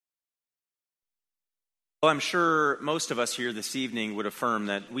Well, I'm sure most of us here this evening would affirm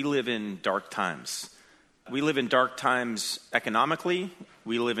that we live in dark times. We live in dark times economically.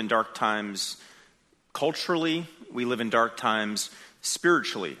 We live in dark times culturally. We live in dark times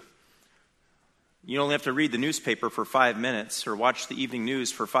spiritually. You only have to read the newspaper for 5 minutes, or watch the evening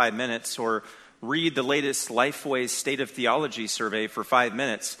news for 5 minutes, or read the latest Lifeway State of Theology survey for 5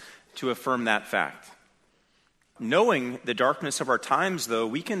 minutes to affirm that fact. Knowing the darkness of our times, though,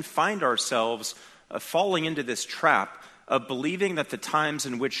 we can find ourselves falling into this trap of believing that the times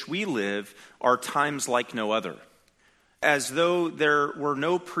in which we live are times like no other, as though there were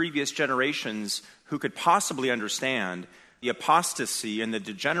no previous generations who could possibly understand the apostasy and the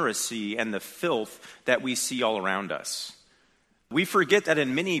degeneracy and the filth that we see all around us. We forget that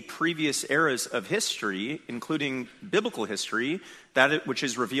in many previous eras of history, including biblical history, which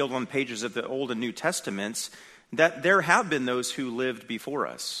is revealed on pages of the Old and New Testaments, that there have been those who lived before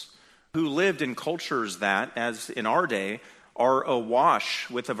us, who lived in cultures that, as in our day, are awash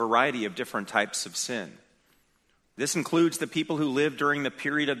with a variety of different types of sin. This includes the people who lived during the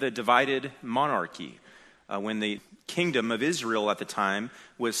period of the divided monarchy, when the kingdom of Israel at the time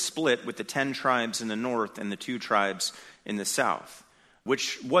was split with the 10 tribes in the north and the 2 tribes in the south,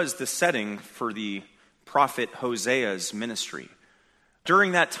 which was the setting for the prophet Hosea's ministry.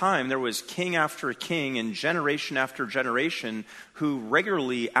 During that time, there was king after king and generation after generation who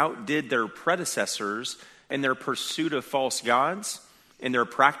regularly outdid their predecessors in their pursuit of false gods, in their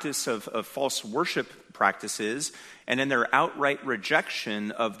practice of false worship practices, and in their outright rejection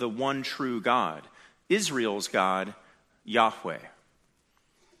of the one true God, Israel's God, Yahweh.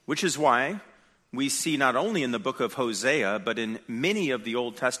 Which is why we see not only in the book of Hosea, but in many of the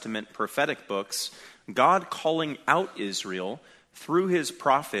Old Testament prophetic books, God calling out Israel through his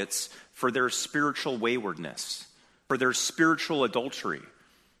prophets for their spiritual waywardness, for their spiritual adultery,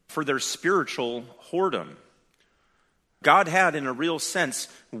 for their spiritual whoredom. God had, in a real sense,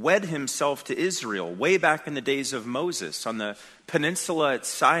 wed himself to Israel way back in the days of Moses on the peninsula at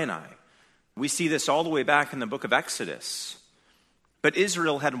Sinai. We see this all the way back in the book of Exodus. But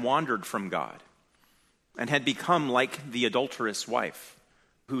Israel had wandered from God and had become like the adulterous wife,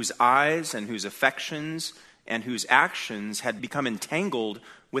 whose eyes and whose affections and whose actions had become entangled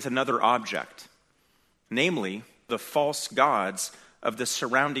with another object, namely the false gods of the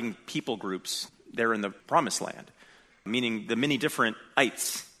surrounding people groups there in the Promised Land, meaning the many different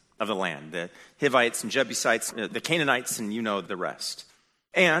ites of the land, the Hivites and Jebusites, the Canaanites, and you know the rest.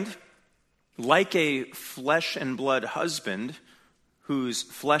 And like a flesh and blood husband whose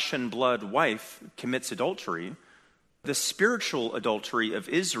flesh and blood wife commits adultery, the spiritual adultery of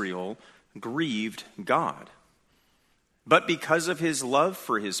Israel grieved God. But because of his love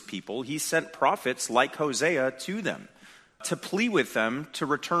for his people, he sent prophets like Hosea to them, to plead with them to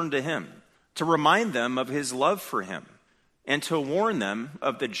return to him, to remind them of his love for him, and to warn them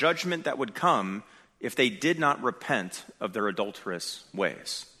of the judgment that would come if they did not repent of their adulterous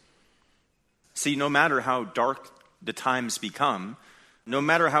ways. See, no matter how dark the times become, no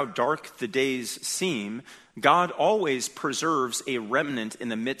matter how dark the days seem, God always preserves a remnant in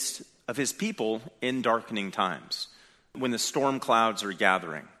the midst of his people in darkening times, when the storm clouds are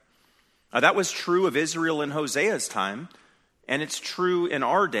gathering. That was true of Israel in Hosea's time, and it's true in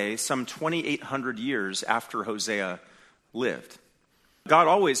our day, some 2,800 years after Hosea lived. God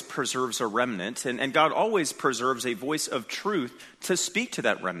always preserves a remnant, and God always preserves a voice of truth to speak to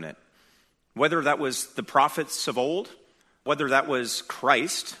that remnant. Whether that was the prophets of old, whether that was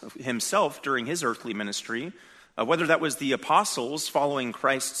Christ himself during his earthly ministry, whether that was the apostles following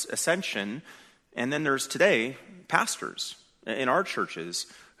Christ's ascension, and then there's today pastors in our churches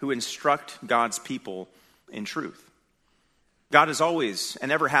who instruct God's people in truth. God is always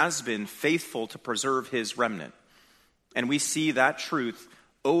and ever has been faithful to preserve his remnant. And we see that truth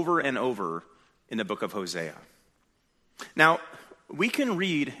over and over in the book of Hosea. Now, we can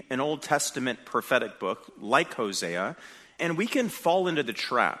read an Old Testament prophetic book like Hosea, and we can fall into the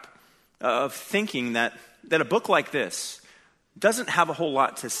trap of thinking that a book like this doesn't have a whole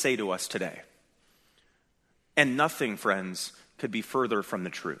lot to say to us today. And nothing, friends, could be further from the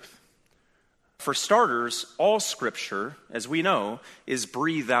truth. For starters, all Scripture, as we know, is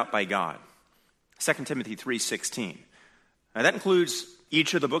breathed out by God. 2 Timothy 3:16. Now, that includes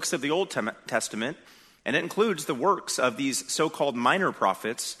each of the books of the Old Testament, and it includes the works of these so-called minor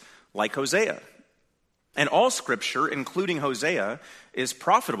prophets like Hosea. And all Scripture, including Hosea, is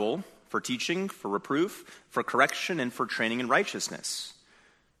profitable for teaching, for reproof, for correction, and for training in righteousness.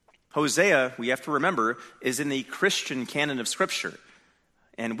 Hosea, we have to remember, is in the Christian canon of Scripture.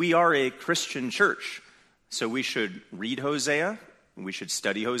 And we are a Christian church. So we should read Hosea, we should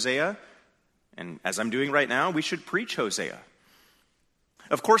study Hosea, And as I'm doing right now, we should preach Hosea.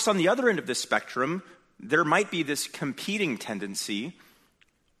 Of course, on the other end of the spectrum, there might be this competing tendency,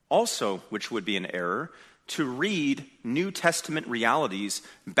 also, which would be an error, to read New Testament realities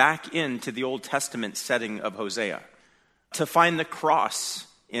back into the Old Testament setting of Hosea, to find the cross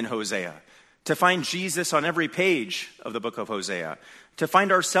in Hosea, to find Jesus on every page of the book of Hosea, to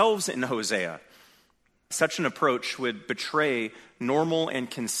find ourselves in Hosea. Such an approach would betray normal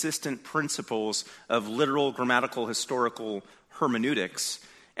and consistent principles of literal, grammatical, historical hermeneutics,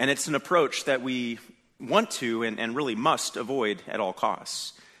 and it's an approach that we want to and really must avoid at all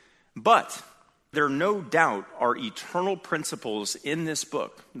costs. But there no doubt are eternal principles in this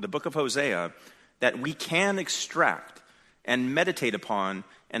book, the book of Hosea, that we can extract and meditate upon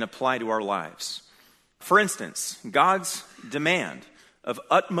and apply to our lives. For instance, God's demand of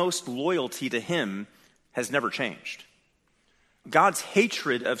utmost loyalty to him has never changed. God's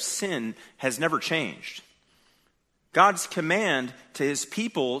hatred of sin has never changed. God's command to his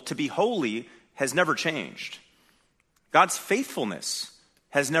people to be holy has never changed. God's faithfulness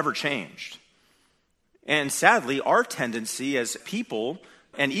has never changed. And sadly, our tendency as people,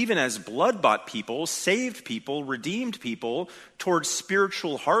 and even as blood-bought people, saved people, redeemed people, towards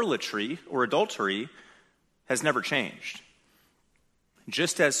spiritual harlotry or adultery has never changed.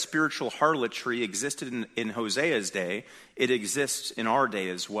 Just as spiritual harlotry existed in Hosea's day, it exists in our day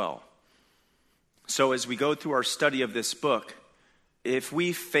as well. So as we go through our study of this book, if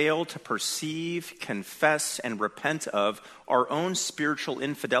we fail to perceive, confess, and repent of our own spiritual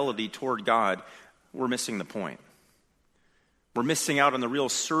infidelity toward God, we're missing the point. We're missing out on the real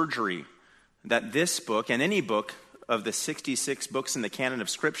surgery that this book and any book of the 66 books in the canon of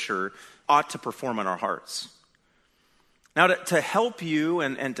Scripture ought to perform on our hearts. Now, to help you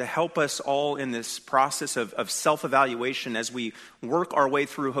and to help us all in this process of self-evaluation as we work our way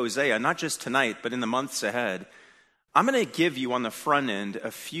through Hosea, not just tonight, but in the months ahead, I'm going to give you on the front end a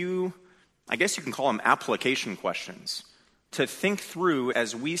few, I guess you can call them application questions, to think through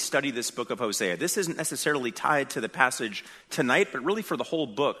as we study this book of Hosea. This isn't necessarily tied to the passage tonight, but really for the whole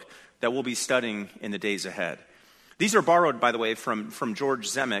book that we'll be studying in the days ahead. These are borrowed, by the way, from George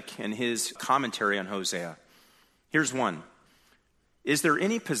Zemek in his commentary on Hosea. Here's one. Is there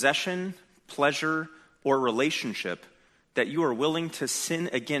any possession, pleasure, or relationship that you are willing to sin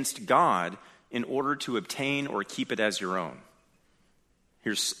against God in order to obtain or keep it as your own?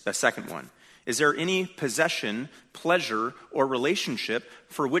 Here's a second one. Is there any possession, pleasure, or relationship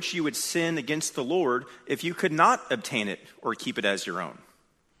for which you would sin against the Lord if you could not obtain it or keep it as your own?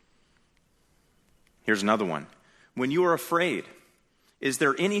 Here's another one. When you are afraid, is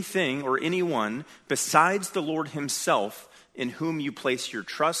there anything or anyone besides the Lord himself in whom you place your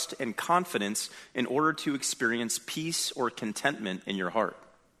trust and confidence in order to experience peace or contentment in your heart?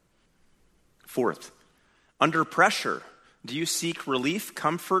 Fourth, under pressure, do you seek relief,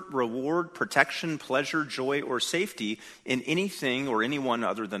 comfort, reward, protection, pleasure, joy, or safety in anything or anyone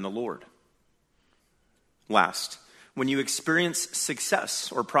other than the Lord? Last, when you experience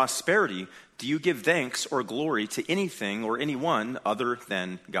success or prosperity, do you give thanks or glory to anything or anyone other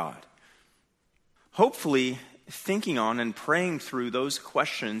than God? Hopefully, thinking on and praying through those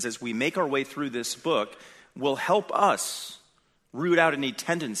questions as we make our way through this book will help us root out any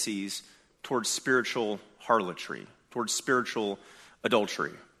tendencies towards spiritual harlotry, towards spiritual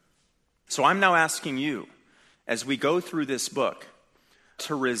adultery. So I'm now asking you, as we go through this book,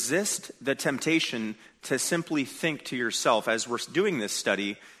 to resist the temptation to simply think to yourself, as we're doing this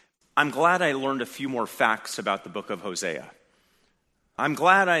study, I'm glad I learned a few more facts about the book of Hosea. I'm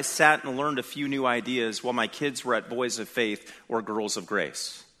glad I sat and learned a few new ideas while my kids were at Boys of Faith or Girls of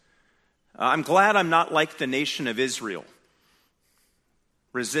Grace. I'm glad I'm not like the nation of Israel.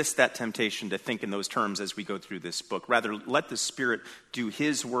 Resist that temptation to think in those terms as we go through this book. Rather, let the Spirit do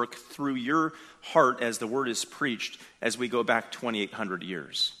his work through your heart as the word is preached as we go back 2,800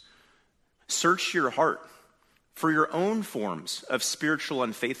 years. Search your heart for your own forms of spiritual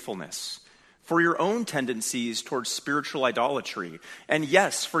unfaithfulness, for your own tendencies towards spiritual idolatry, and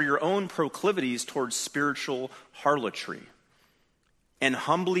yes, for your own proclivities towards spiritual harlotry. And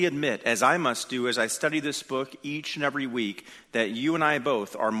humbly admit, as I must do as I study this book each and every week, that you and I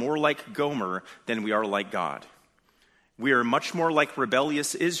both are more like Gomer than we are like God. We are much more like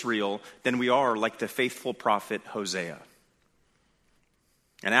rebellious Israel than we are like the faithful prophet Hosea.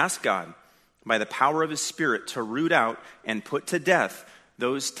 And ask God, by the power of his Spirit, to root out and put to death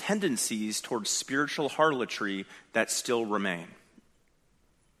those tendencies towards spiritual harlotry that still remain.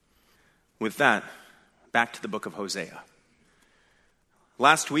 With that, back to the book of Hosea.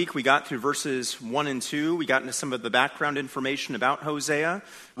 Last week, we got through verses 1 and 2. We got into some of the background information about Hosea.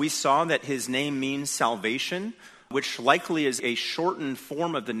 We saw that his name means salvation, which likely is a shortened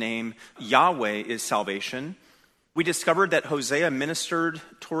form of the name Yahweh is salvation. We discovered that Hosea ministered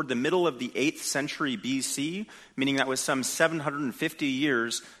toward the middle of the 8th century BC, meaning that was some 750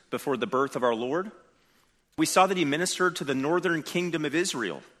 years before the birth of our Lord. We saw that he ministered to the northern kingdom of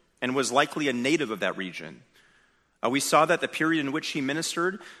Israel and was likely a native of that region. We saw that the period in which he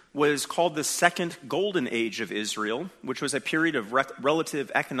ministered was called the Second Golden Age of Israel, which was a period of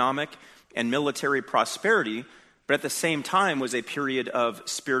relative economic and military prosperity, but at the same time was a period of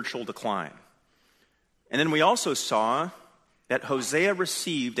spiritual decline. And then we also saw that Hosea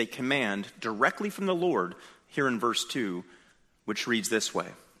received a command directly from the Lord here in verse 2, which reads this way: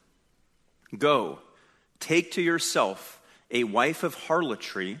 "Go, take to yourself a wife of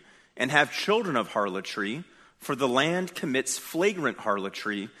harlotry and have children of harlotry, for the land commits flagrant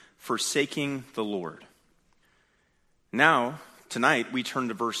harlotry, forsaking the Lord." Now, tonight, we turn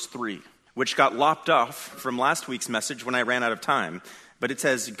to verse 3, which got lopped off from last week's message when I ran out of time. But it's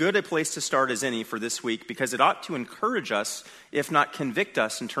as good a place to start as any for this week, because it ought to encourage us, if not convict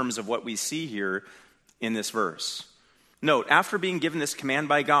us, in terms of what we see here in this verse. Note, after being given this command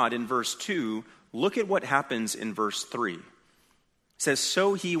by God in verse 2, look at what happens in verse 3. It says,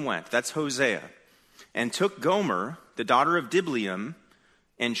 "So he went," that's Hosea, "and took Gomer, the daughter of Diblaim,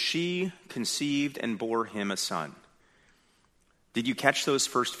 and she conceived and bore him a son." Did you catch those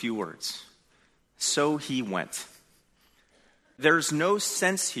first few words? So he went. There's no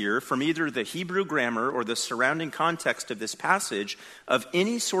sense here from either the Hebrew grammar or the surrounding context of this passage of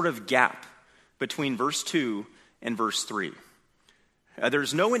any sort of gap between verse 2 and verse 3.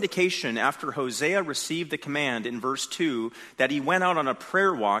 There's no indication after Hosea received the command in verse 2 that he went out on a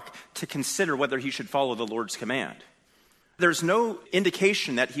prayer walk to consider whether he should follow the Lord's command. There's no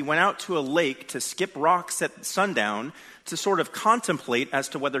indication that he went out to a lake to skip rocks at sundown to sort of contemplate as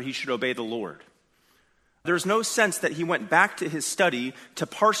to whether he should obey the Lord. There's no sense that he went back to his study to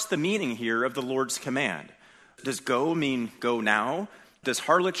parse the meaning here of the Lord's command. Does go mean go now? Does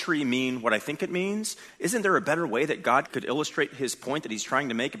harlotry mean what I think it means? Isn't there a better way that God could illustrate his point that he's trying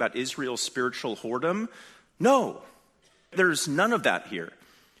to make about Israel's spiritual whoredom? No, there's none of that here.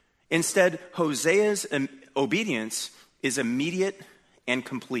 Instead, Hosea's obedience is immediate and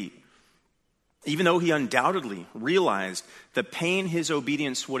complete. Even though he undoubtedly realized the pain his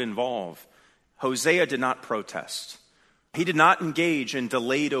obedience would involve, Hosea did not protest. He did not engage in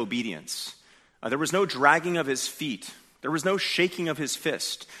delayed obedience. There was no dragging of his feet. There was no shaking of his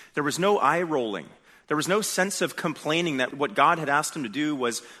fist. There was no eye rolling. There was no sense of complaining that what God had asked him to do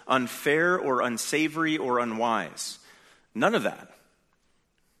was unfair or unsavory or unwise. None of that.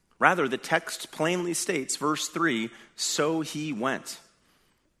 Rather, the text plainly states, verse 3, "So he went."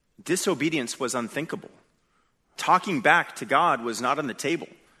 Disobedience was unthinkable. Talking back to God was not on the table.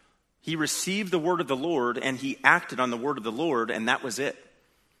 He received the word of the Lord and he acted on the word of the Lord, and that was it.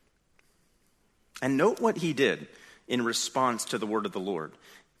 And note what he did in response to the word of the Lord.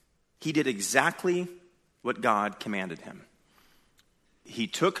 He did exactly what God commanded him. He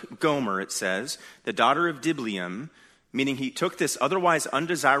took Gomer, it says, the daughter of Diblaim, meaning he took this otherwise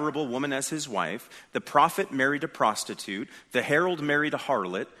undesirable woman as his wife. The prophet married a prostitute. The herald married a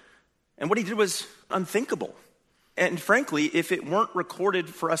harlot. And what he did was unthinkable. And frankly, if it weren't recorded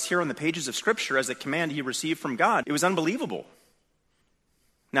for us here on the pages of Scripture as a command he received from God, it was unbelievable.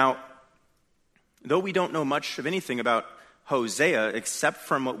 Now, though we don't know much of anything about Hosea except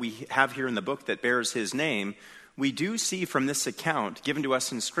from what we have here in the book that bears his name, we do see from this account given to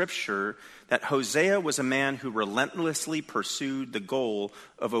us in Scripture that Hosea was a man who relentlessly pursued the goal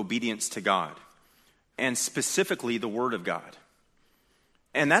of obedience to God, and specifically the Word of God.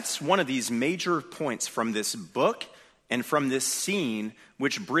 And that's one of these major points from this book and from this scene,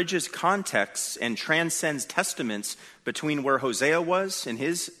 which bridges contexts and transcends testaments between where Hosea was in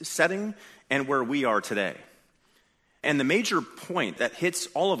his setting and where we are today. And the major point that hits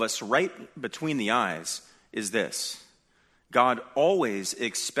all of us right between the eyes is this: God always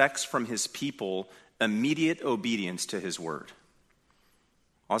expects from his people immediate obedience to his word.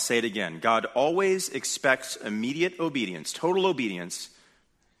 I'll say it again. God always expects immediate obedience, total obedience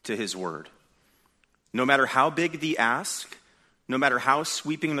to his word. No matter how big the ask, no matter how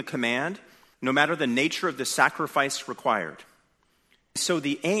sweeping the command, no matter the nature of the sacrifice required. So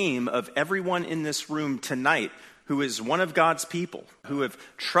the aim of everyone in this room tonight who is one of God's people, who have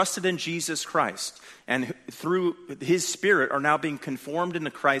trusted in Jesus Christ, and through his Spirit are now being conformed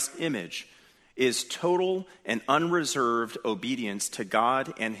into Christ's image, is total and unreserved obedience to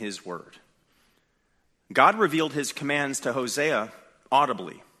God and his word. God revealed his commands to Hosea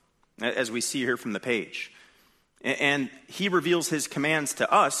audibly, as we see here from the page. And he reveals his commands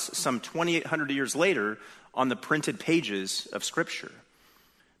to us some 2,800 years later on the printed pages of Scripture.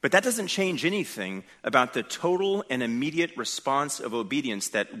 But that doesn't change anything about the total and immediate response of obedience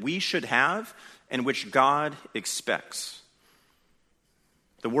that we should have and which God expects.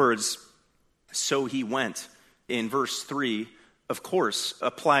 The words, "so he went," in verse 3, of course,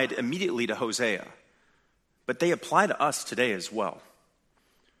 applied immediately to Hosea. But they apply to us today as well.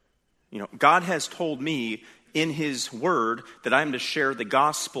 God has told me in his word that I'm to share the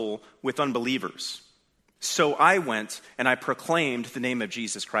gospel with unbelievers. So I went and I proclaimed the name of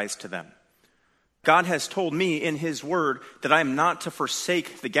Jesus Christ to them. God has told me in his word that I am not to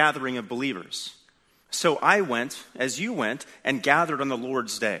forsake the gathering of believers. So I went, as you went, and gathered on the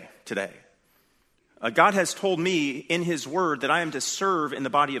Lord's day today. God has told me in his word that I am to serve in the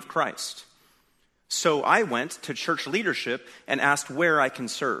body of Christ. So I went to church leadership and asked where I can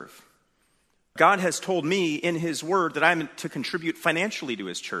serve. God has told me in his word that I'm to contribute financially to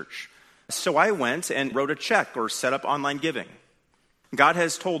his church. So I went and wrote a check or set up online giving. God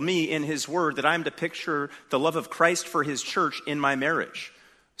has told me in his word that I'm to picture the love of Christ for his church in my marriage.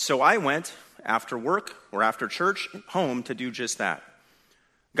 So I went after work or after church home to do just that.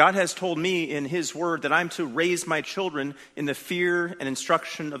 God has told me in his word that I'm to raise my children in the fear and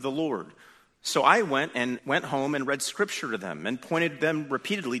instruction of the Lord. So I went home and read scripture to them and pointed them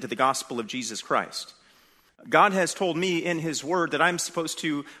repeatedly to the gospel of Jesus Christ. God has told me in his word that I'm supposed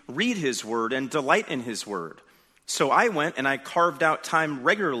to read his word and delight in his word. So I went and I carved out time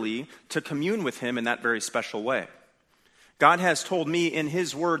regularly to commune with him in that very special way. God has told me in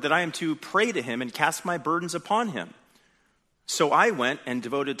his word that I am to pray to him and cast my burdens upon him. So I went and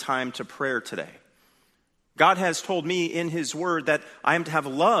devoted time to prayer today. God has told me in his word that I am to have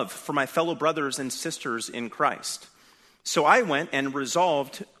love for my fellow brothers and sisters in Christ. So I went and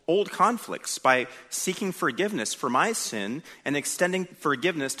resolved old conflicts by seeking forgiveness for my sin and extending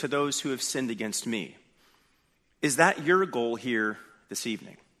forgiveness to those who have sinned against me. Is that your goal here this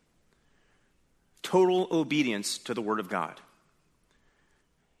evening? Total obedience to the word of God.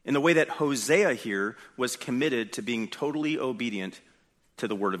 In the way that Hosea here was committed to being totally obedient to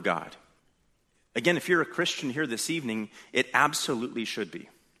the word of God. Again, if you're a Christian here this evening, it absolutely should be.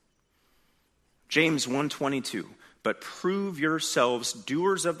 James 1:22, "But prove yourselves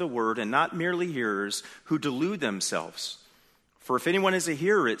doers of the word and not merely hearers who delude themselves. For if anyone is a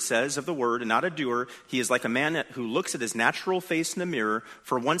hearer," it says, "of the word and not a doer, he is like a man who looks at his natural face in the mirror.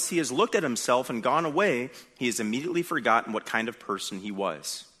 For once he has looked at himself and gone away, he has immediately forgotten what kind of person he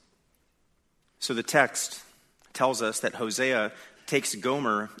was." So the text tells us that Hosea takes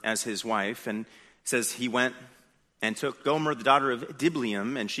Gomer as his wife, and says he went and took Gomer, the daughter of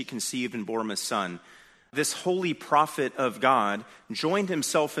Diblaim, and she conceived and bore him a son. This holy prophet of God joined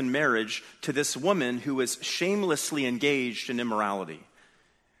himself in marriage to this woman who was shamelessly engaged in immorality.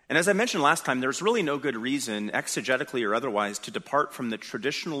 And as I mentioned last time, there's really no good reason, exegetically or otherwise, to depart from the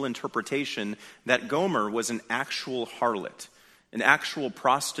traditional interpretation that Gomer was an actual harlot, an actual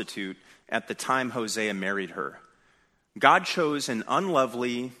prostitute at the time Hosea married her. God chose an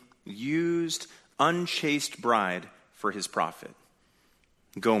unlovely, used, unchaste bride for his prophet,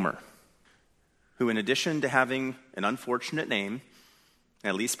 Gomer, who in addition to having an unfortunate name,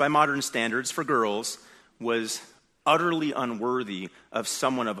 at least by modern standards for girls, was utterly unworthy of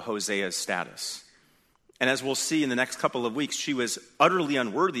someone of Hosea's status. And as we'll see in the next couple of weeks, she was utterly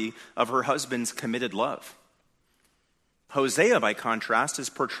unworthy of her husband's committed love. Hosea, by contrast, is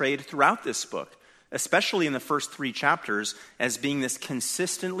portrayed throughout this book, especially in the first 3 chapters, as being this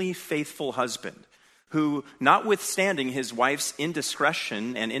consistently faithful husband who, notwithstanding his wife's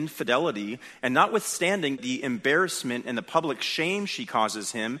indiscretion and infidelity, and notwithstanding the embarrassment and the public shame she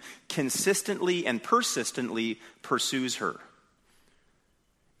causes him, consistently and persistently pursues her.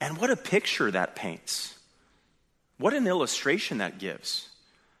 And what a picture that paints. What an illustration that gives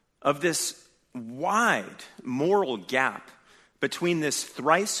of this wide moral gap between this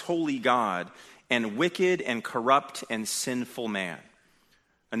thrice holy God and wicked and corrupt and sinful man.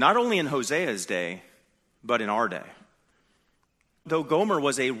 And not only in Hosea's day, but in our day. Though Gomer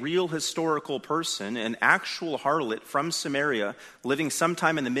was a real historical person, an actual harlot from Samaria, living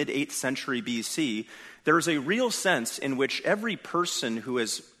sometime in the mid-8th century BC, there is a real sense in which every person who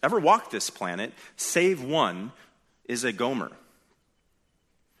has ever walked this planet, save one, is a Gomer.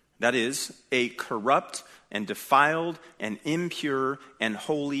 That is, a corrupt and defiled and impure and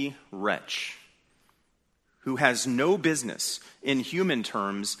holy wretch who has no business, in human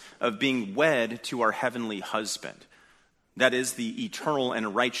terms, of being wed to our heavenly husband. That is, the eternal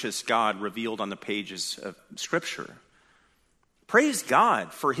and righteous God revealed on the pages of Scripture. Praise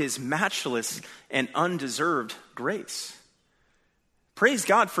God for his matchless and undeserved grace. Praise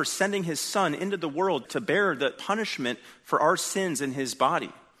God for sending his Son into the world to bear the punishment for our sins in his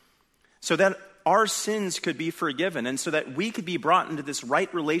body, so that our sins could be forgiven, and so that we could be brought into this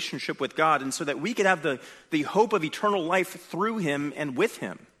right relationship with God, and so that we could have the hope of eternal life through him and with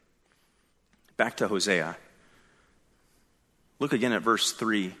him. Back to Hosea. Look again at verse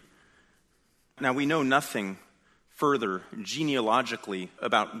 3. Now we know nothing further genealogically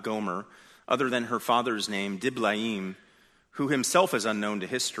about Gomer, other than her father's name, Diblaim, who himself is unknown to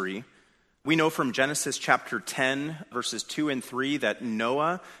history. We know from Genesis chapter 10, verses 2 and 3, that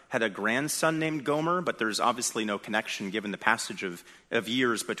Noah had a grandson named Gomer, but there's obviously no connection given the passage of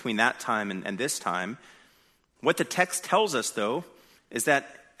years between that time and this time. What the text tells us, though, is that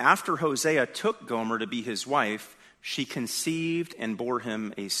after Hosea took Gomer to be his wife, she conceived and bore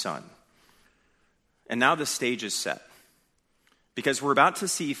him a son. And now the stage is set, because we're about to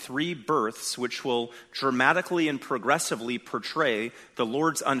see three births which will dramatically and progressively portray the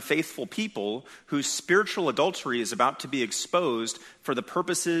Lord's unfaithful people whose spiritual adultery is about to be exposed for the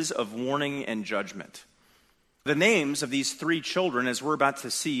purposes of warning and judgment. The names of these three children, as we're about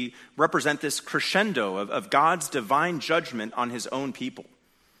to see, represent this crescendo of God's divine judgment on his own people.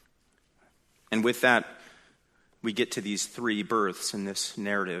 And with that, we get to these three births in this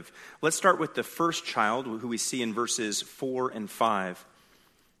narrative. Let's start with the first child, who we see in verses 4 and 5.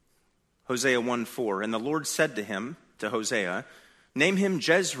 Hosea 1:4. And the Lord said to him, to Hosea, name him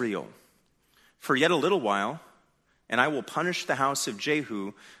Jezreel, for yet a little while, and I will punish the house of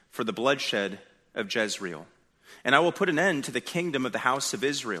Jehu for the bloodshed of Jezreel. And I will put an end to the kingdom of the house of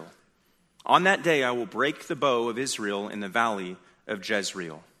Israel. On that day I will break the bow of Israel in the valley of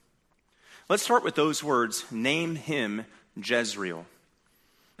Jezreel. Let's start with those words, name him Jezreel.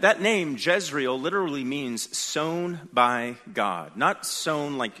 That name, Jezreel, literally means sown by God. Not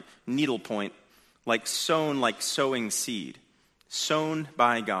sown like needlepoint, like sown like sowing seed. Sown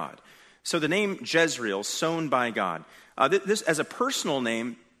by God. So the name Jezreel, sown by God. This, as a personal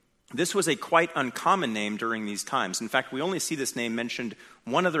name, this was a quite uncommon name during these times. In fact, we only see this name mentioned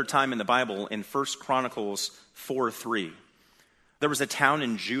one other time in the Bible in 1 Chronicles 4:3. There was a town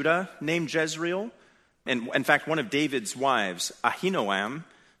in Judah named Jezreel. And in fact, one of David's wives, Ahinoam,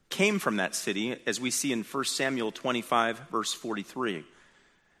 came from that city, as we see in 1 Samuel 25, verse 43.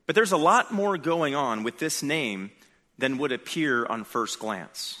 But there's a lot more going on with this name than would appear on first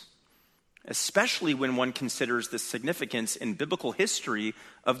glance, especially when one considers the significance in biblical history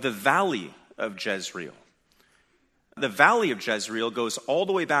of the valley of Jezreel. The valley of Jezreel goes all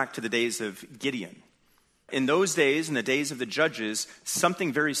the way back to the days of Gideon. In those days, in the days of the judges,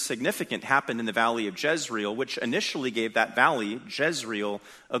 something very significant happened in the valley of Jezreel, which initially gave that valley, Jezreel,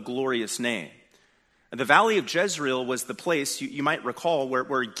 a glorious name. The valley of Jezreel was the place, you might recall,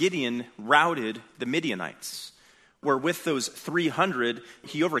 where Gideon routed the Midianites, where with those 300,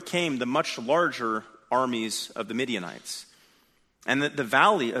 he overcame the much larger armies of the Midianites. And the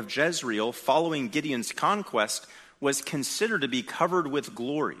valley of Jezreel, following Gideon's conquest, was considered to be covered with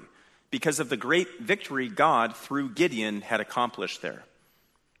glory, because of the great victory God, through Gideon, had accomplished there.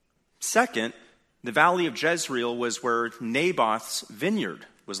 Second, the valley of Jezreel was where Naboth's vineyard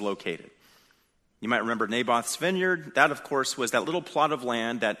was located. You might remember Naboth's vineyard. That, of course, was that little plot of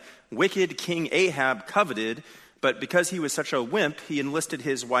land that wicked King Ahab coveted, but because he was such a wimp, he enlisted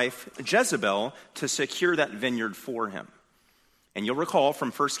his wife Jezebel to secure that vineyard for him. And you'll recall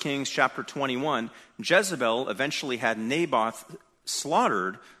from 1 Kings chapter 21, Jezebel eventually had Naboth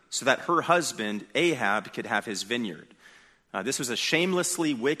slaughtered so that her husband, Ahab, could have his vineyard. This was a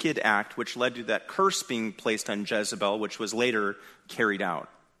shamelessly wicked act which led to that curse being placed on Jezebel, which was later carried out.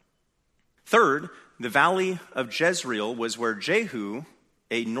 Third, the valley of Jezreel was where Jehu,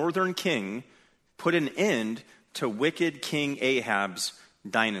 a northern king, put an end to wicked King Ahab's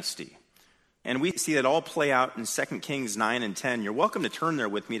dynasty. And we see that all play out in 2 Kings 9 and 10. You're welcome to turn there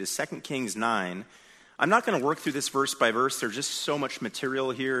with me to 2 Kings 9. I'm not going to work through this verse by verse. There's just so much material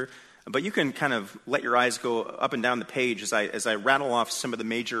here. But you can kind of let your eyes go up and down the page as I rattle off some of the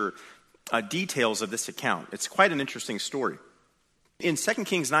major details of this account. It's quite an interesting story. In 2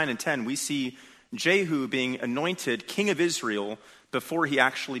 Kings 9 and 10, we see Jehu being anointed king of Israel before he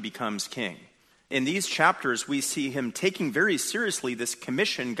actually becomes king. In these chapters, we see him taking very seriously this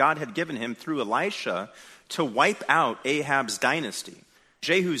commission God had given him through Elisha to wipe out Ahab's dynasty.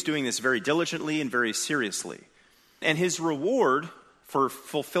 Jehu's doing this very diligently and very seriously. And his reward for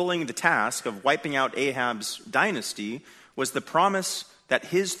fulfilling the task of wiping out Ahab's dynasty was the promise that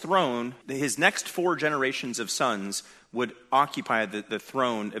his throne, his next 4 generations of sons, would occupy the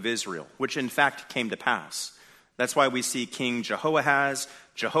throne of Israel, which in fact came to pass. That's why we see King Jehoahaz,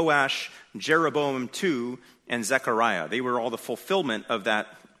 Jehoash, Jeroboam II, and Zechariah. They were all the fulfillment of that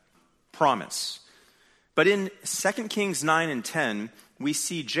promise. But in 2 Kings 9 and 10, we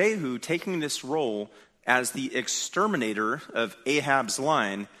see Jehu taking this role as the exterminator of Ahab's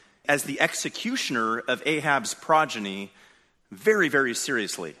line, as the executioner of Ahab's progeny, very, very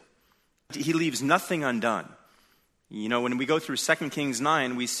seriously. He leaves nothing undone. You know, when we go through 2 Kings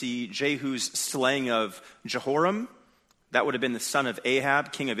 9, we see Jehu's slaying of Jehoram. That would have been the son of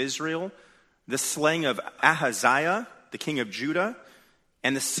Ahab, king of Israel. The slaying of Ahaziah, the king of Judah.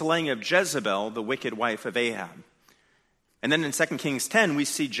 And the slaying of Jezebel, the wicked wife of Ahab. And then in 2 Kings 10, we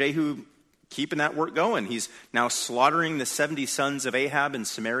see Jehu keeping that work going. He's now slaughtering the 70 sons of Ahab in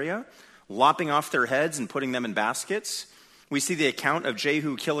Samaria, lopping off their heads and putting them in baskets. We see the account of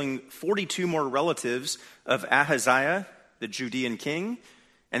Jehu killing 42 more relatives of Ahaziah, the Judean king.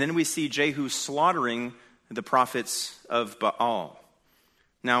 And then we see Jehu slaughtering the prophets of Baal.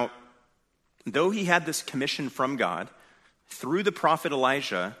 Now, though he had this commission from God, through the prophet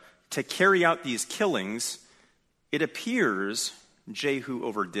Elijah, to carry out these killings, it appears Jehu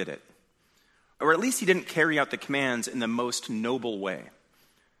overdid it. Or at least he didn't carry out the commands in the most noble way.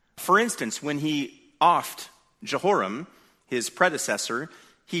 For instance, when he offed Jehoram, his predecessor,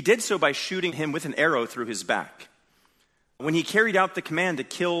 he did so by shooting him with an arrow through his back. When he carried out the command to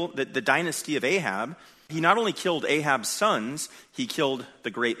kill the dynasty of Ahab, he not only killed Ahab's sons, he killed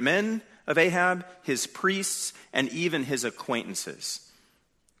the great men of Ahab, his priests, and even his acquaintances.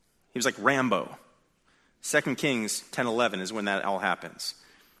 He was like Rambo. 2 Kings 10:11 is when that all happens.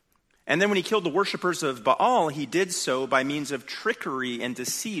 And then when he killed the worshipers of Baal, he did so by means of trickery and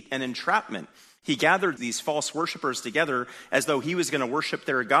deceit and entrapment. He gathered these false worshipers together as though he was going to worship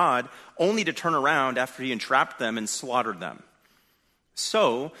their God, only to turn around after he entrapped them and slaughtered them.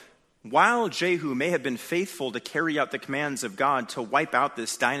 So, while Jehu may have been faithful to carry out the commands of God to wipe out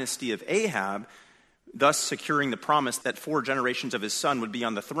this dynasty of Ahab, thus securing the promise that 4 generations of his son would be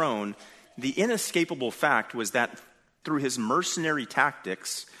on the throne, the inescapable fact was that through his mercenary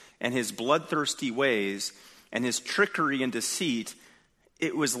tactics and his bloodthirsty ways and his trickery and deceit,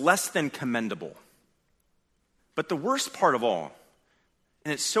 it was less than commendable. But the worst part of all,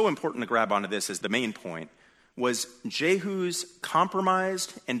 and it's so important to grab onto this as the main point, was Jehu's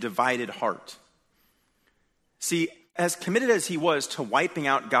compromised and divided heart. See, as committed as he was to wiping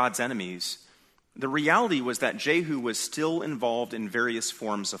out God's enemies, the reality was that Jehu was still involved in various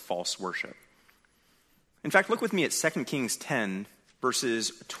forms of false worship. In fact, look with me at 2 Kings 10,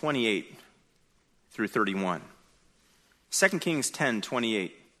 verses 28 through 31. 2 Kings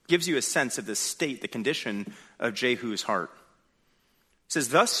 10:28 gives you a sense of the state, the condition of Jehu's heart. It says,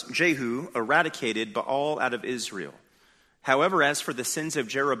 "Thus Jehu eradicated Baal out of Israel. However, as for the sins of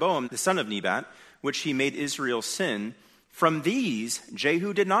Jeroboam, the son of Nebat, which he made Israel sin, from these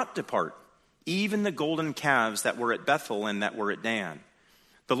Jehu did not depart, even the golden calves that were at Bethel and that were at Dan.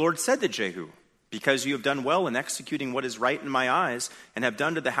 The Lord said to Jehu, because you have done well in executing what is right in my eyes, and have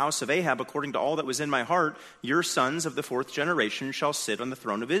done to the house of Ahab according to all that was in my heart, your sons of the 4th generation shall sit on the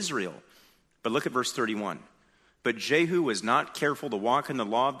throne of Israel." But look at verse 31. "But Jehu was not careful to walk in the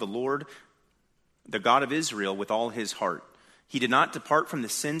law of the Lord, the God of Israel, with all his heart. He did not depart from the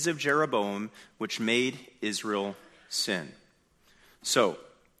sins of Jeroboam, which made Israel sin." So,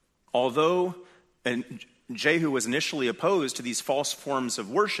 although Jehu was initially opposed to these false forms of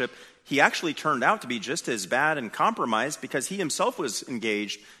worship, he actually turned out to be just as bad and compromised because he himself was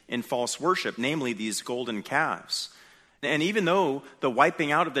engaged in false worship, namely these golden calves. And even though the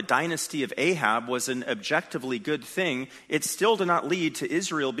wiping out of the dynasty of Ahab was an objectively good thing, it still did not lead to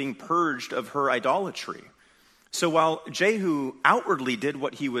Israel being purged of her idolatry. So while Jehu outwardly did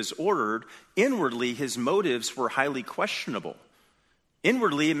what he was ordered, inwardly his motives were highly questionable.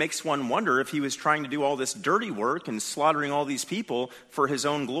 Inwardly, it makes one wonder if he was trying to do all this dirty work and slaughtering all these people for his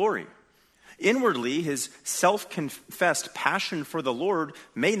own glory. Inwardly, his self-confessed passion for the Lord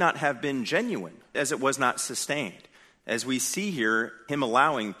may not have been genuine, as it was not sustained, as we see here him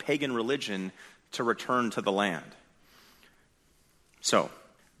allowing pagan religion to return to the land. So,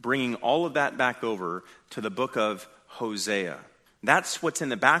 bringing all of that back over to the book of Hosea. That's what's in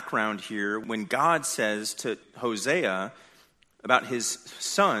the background here when God says to Hosea about his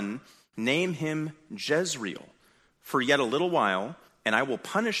son, "Name him Jezreel, for yet a little while, and I will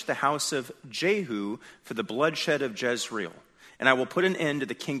punish the house of Jehu for the bloodshed of Jezreel, and I will put an end to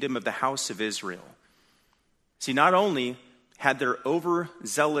the kingdom of the house of Israel." See, not only had their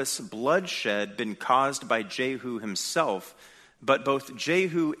overzealous bloodshed been caused by Jehu himself, but both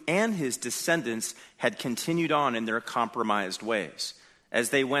Jehu and his descendants had continued on in their compromised ways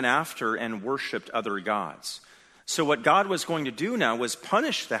as they went after and worshiped other gods. So what God was going to do now was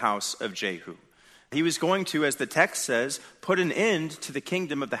punish the house of Jehu. He was going to, as the text says, put an end to the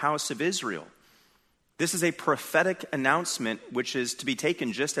kingdom of the house of Israel. This is a prophetic announcement which is to be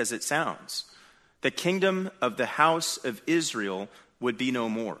taken just as it sounds. The kingdom of the house of Israel would be no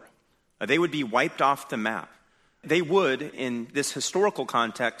more. They would be wiped off the map. They would, in this historical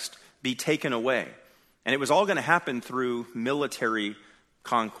context, be taken away. And it was all going to happen through military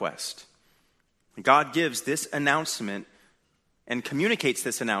conquest. God gives this announcement and communicates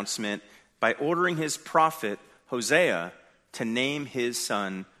this announcement by ordering his prophet, Hosea, to name his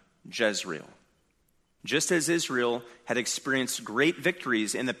son Jezreel. Just as Israel had experienced great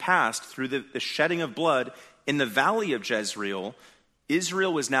victories in the past through the shedding of blood in the valley of Jezreel,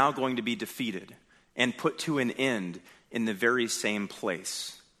 Israel was now going to be defeated and put to an end in the very same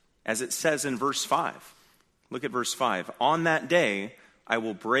place. As it says in verse 5. Look at verse 5. On that day, I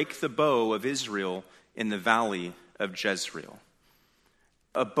will break the bow of Israel in the valley of Jezreel.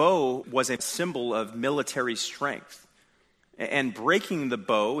 A bow was a symbol of military strength. And breaking the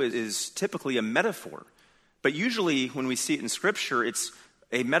bow is typically a metaphor. But usually when we see it in Scripture, it's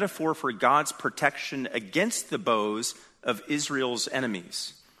a metaphor for God's protection against the bows of Israel's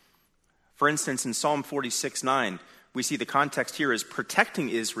enemies. For instance, in Psalm 46:9, we see the context here is protecting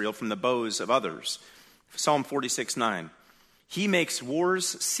Israel from the bows of others. Psalm 46:9, he makes wars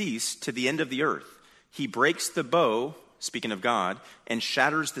cease to the end of the earth. He breaks the bow, speaking of God, and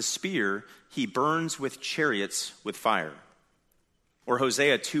shatters the spear. He burns with chariots with fire. Or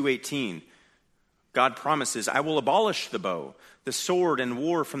Hosea 2:18, God promises, I will abolish the bow, the sword and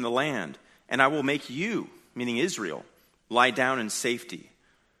war from the land, and I will make you, meaning Israel, lie down in safety.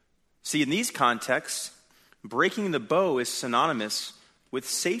 See, in these contexts, breaking the bow is synonymous with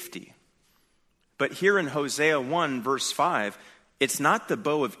safety. But here in Hosea 1, verse 5, it's not the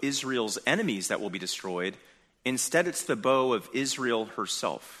bow of Israel's enemies that will be destroyed. Instead, it's the bow of Israel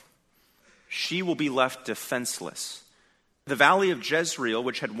herself. She will be left defenseless. The valley of Jezreel,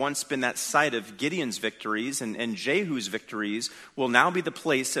 which had once been that site of Gideon's victories and Jehu's victories, will now be the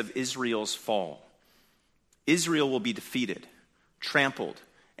place of Israel's fall. Israel will be defeated, trampled,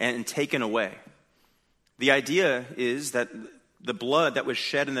 and taken away. The idea is that the blood that was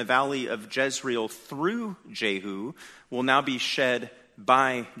shed in the valley of Jezreel through Jehu will now be shed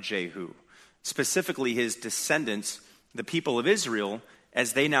by Jehu, specifically his descendants, the people of Israel,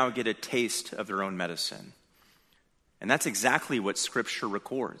 as they now get a taste of their own medicine. And that's exactly what Scripture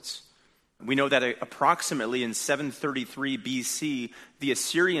records. We know that approximately in 733 BC, the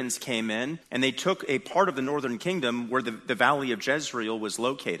Assyrians came in and they took a part of the northern kingdom where the valley of Jezreel was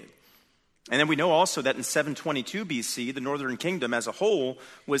located. And then we know also that in 722 BC, the northern kingdom as a whole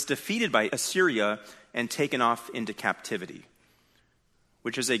was defeated by Assyria and taken off into captivity,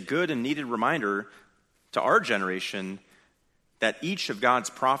 which is a good and needed reminder to our generation that each of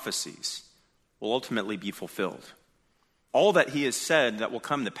God's prophecies will ultimately be fulfilled. All that he has said that will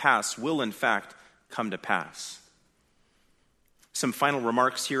come to pass will, in fact, come to pass. Some final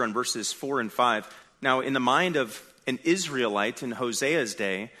remarks here on verses 4 and 5. Now, in the mind of an Israelite in Hosea's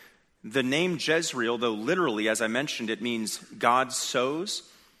day, the name Jezreel, though literally, as I mentioned, it means God sows,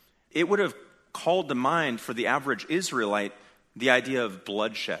 it would have called to mind for the average Israelite the idea of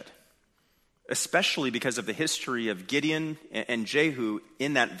bloodshed, especially because of the history of Gideon and Jehu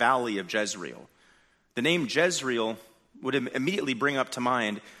in that valley of Jezreel. The name Jezreel would immediately bring up to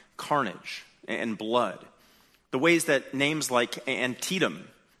mind carnage and blood. The ways that names like Antietam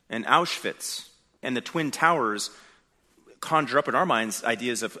and Auschwitz and the Twin Towers conjure up in our minds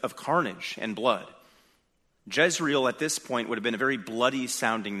ideas of carnage and blood. Jezreel at this point would have been a very bloody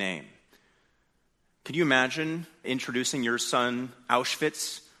sounding name. Can you imagine introducing your son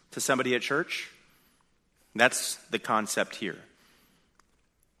Auschwitz to somebody at church? That's the concept here.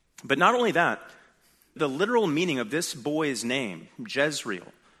 But not only that, the literal meaning of this boy's name, Jezreel,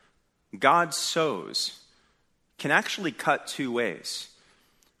 God sows, can actually cut two ways.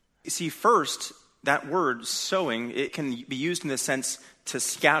 You see, first, that word sowing, it can be used in the sense to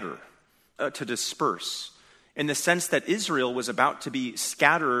scatter, to disperse, in the sense that Israel was about to be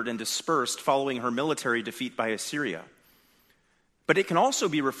scattered and dispersed following her military defeat by Assyria. But it can also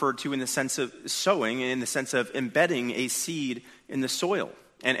be referred to in the sense of sowing, in the sense of embedding a seed in the soil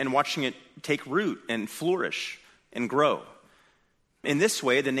and watching it take root and flourish and grow. In this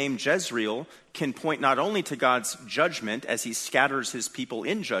way, the name Jezreel can point not only to God's judgment as he scatters his people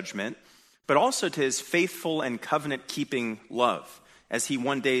in judgment, but also to his faithful and covenant-keeping love as he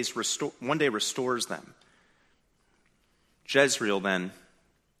one day restores them. Jezreel, then,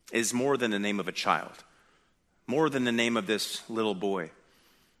 is more than the name of a child, more than the name of this little boy.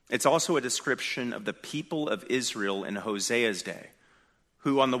 It's also a description of the people of Israel in Hosea's day,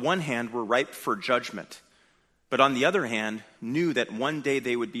 who on the one hand were ripe for judgment, but on the other hand knew that one day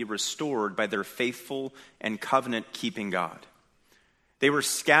they would be restored by their faithful and covenant-keeping God. They were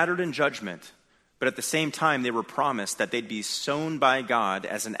scattered in judgment, but at the same time they were promised that they'd be sown by God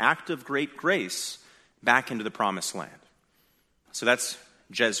as an act of great grace back into the promised land. So that's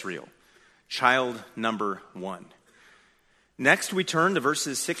Jezreel, child number 1. Next, we turn to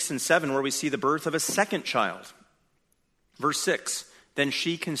verses 6 and 7, where we see the birth of a second child. Verse 6, then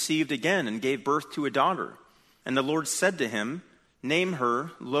she conceived again and gave birth to a daughter. And the Lord said to him, name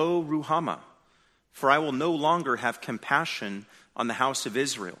her Lo Ruhamah, for I will no longer have compassion on the house of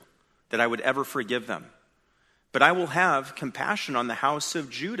Israel, that I would ever forgive them. But I will have compassion on the house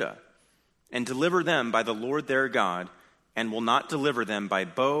of Judah, and deliver them by the Lord their God, and will not deliver them by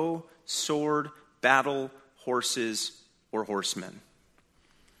bow, sword, battle, horses, or horsemen.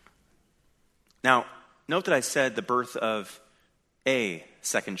 Now, note that I said the birth of a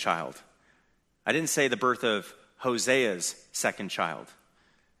second child. I didn't say the birth of Hosea's second child.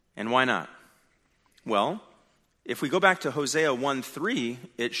 And why not? Well, if we go back to Hosea 1:3,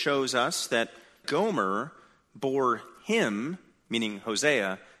 it shows us that Gomer bore him, meaning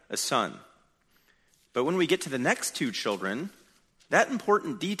Hosea, a son. But when we get to the next two children, that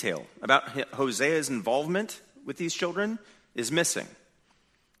important detail about Hosea's involvement with these children is missing.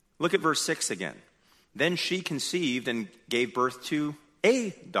 Look at verse 6 again. Then she conceived and gave birth to a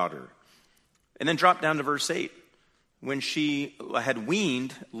daughter. And then drop down to verse 8. When she had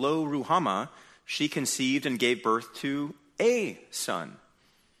weaned Lo Ruhamah, she conceived and gave birth to a son.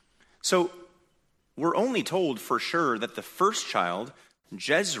 So we're only told for sure that the first child,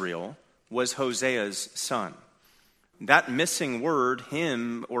 Jezreel, was Hosea's son. That missing word,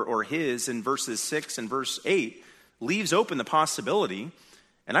 him or his, in verses 6 and verse 8, leaves open the possibility,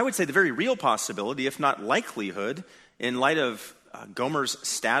 and I would say the very real possibility, if not likelihood, in light of Gomer's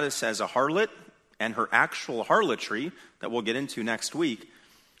status as a harlot and her actual harlotry that we'll get into next week,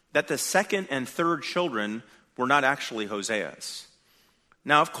 that the second and third children were not actually Hosea's.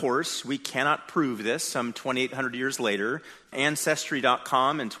 Now, of course, we cannot prove this some 2,800 years later.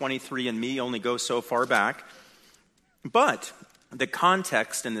 Ancestry.com and 23andMe only go so far back. But the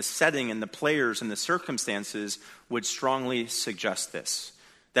context and the setting and the players and the circumstances would strongly suggest this.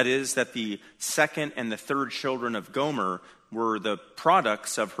 That is, that the second and the third children of Gomer were the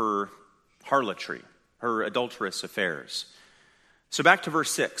products of her harlotry, her adulterous affairs. So back to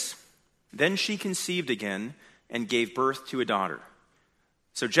verse 6. Then she conceived again and gave birth to a daughter.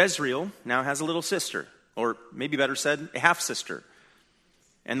 So Jezreel now has a little sister, or maybe better said, a half-sister.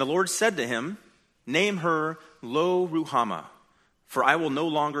 And the Lord said to him, name her Lo Ruhamah, for I will no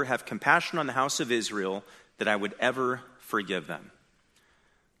longer have compassion on the house of Israel, that I would ever forgive them.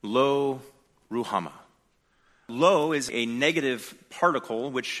 Lo Ruhamah. Lo is a negative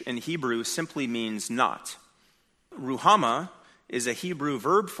particle, which in Hebrew simply means not. Ruhamah is a Hebrew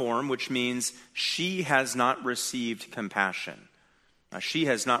verb form, which means she has not received compassion. She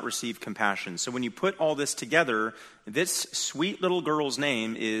has not received compassion. So when you put all this together, this sweet little girl's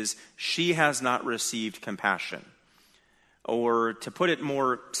name is she has not received compassion. Or to put it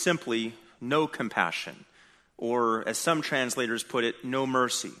more simply, no compassion. Or as some translators put it, no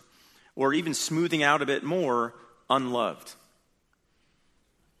mercy. Or even smoothing out a bit more, unloved.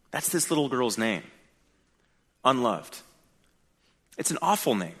 That's this little girl's name. Unloved. It's an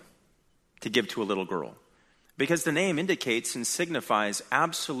awful name to give to a little girl, because the name indicates and signifies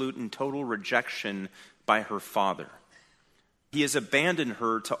absolute and total rejection by her father. He has abandoned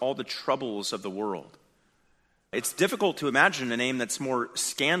her to all the troubles of the world. It's difficult to imagine a name that's more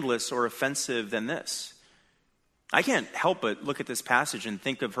scandalous or offensive than this. I can't help but look at this passage and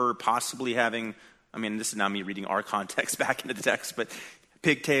think of her possibly having, this is not me reading our context back into the text, but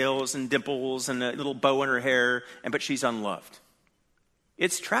pigtails and dimples and a little bow in her hair, but she's unloved.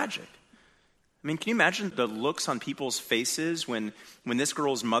 It's tragic. Can you imagine the looks on people's faces when this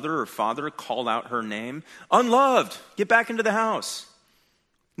girl's mother or father called out her name? Unloved, get back into the house.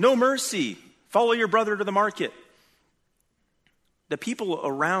 No mercy, follow your brother to the market. The people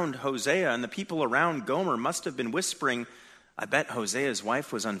around Hosea and the people around Gomer must have been whispering, I bet Hosea's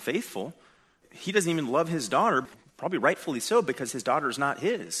wife was unfaithful. He doesn't even love his daughter, probably rightfully so, because his daughter's not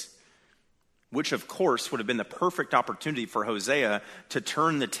his. Which, of course, would have been the perfect opportunity for Hosea to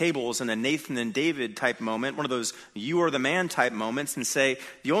turn the tables in a Nathan and David type moment, one of those you are the man type moments, and say,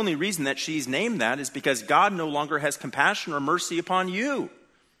 the only reason that she's named that is because God no longer has compassion or mercy upon you.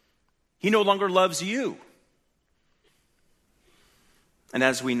 He no longer loves you. And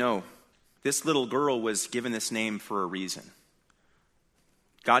as we know, this little girl was given this name for a reason.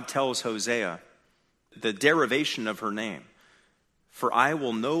 God tells Hosea the derivation of her name. For I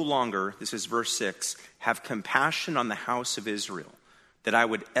will no longer, this is verse 6, have compassion on the house of Israel, that I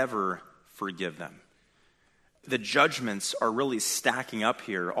would ever forgive them. The judgments are really stacking up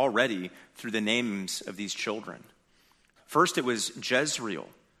here already through the names of these children. First, it was Jezreel.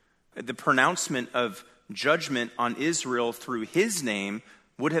 The pronouncement of judgment on Israel through his name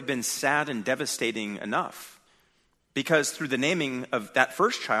would have been sad and devastating enough. Because through the naming of that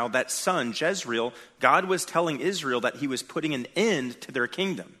first child, that son, Jezreel, God was telling Israel that he was putting an end to their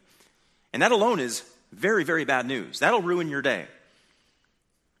kingdom. And that alone is very, very bad news. That'll ruin your day.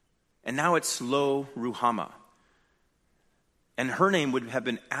 And now it's Lo Ruhamah. And her name would have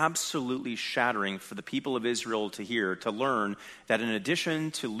been absolutely shattering for the people of Israel to hear, to learn that in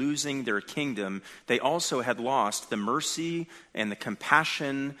addition to losing their kingdom, they also had lost the mercy and the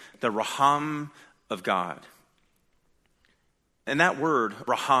compassion, the raham of God. And that word,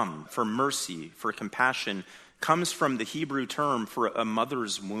 raham, for mercy, for compassion, comes from the Hebrew term for a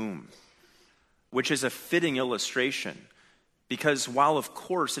mother's womb, which is a fitting illustration. Because while, of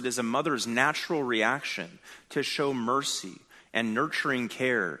course, it is a mother's natural reaction to show mercy and nurturing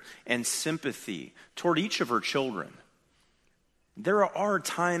care and sympathy toward each of her children, there are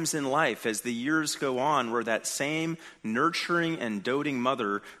times in life as the years go on where that same nurturing and doting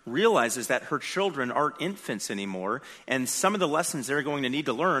mother realizes that her children aren't infants anymore, and some of the lessons they're going to need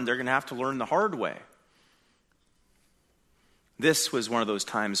to learn, they're going to have to learn the hard way. This was one of those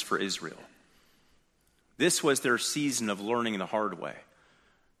times for Israel. This was their season of learning the hard way.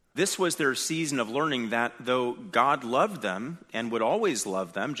 This was their season of learning that though God loved them and would always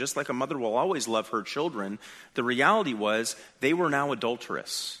love them, just like a mother will always love her children, the reality was they were now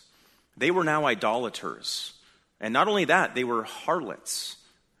adulterous. They were now idolaters. And not only that, they were harlots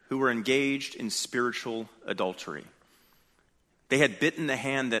who were engaged in spiritual adultery. They had bitten the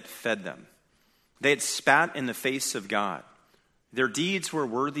hand that fed them. They had spat in the face of God. Their deeds were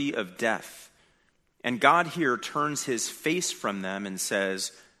worthy of death. And God here turns his face from them and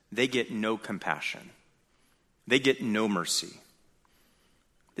says, they get no compassion. They get no mercy.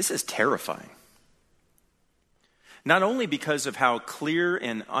 This is terrifying. Not only because of how clear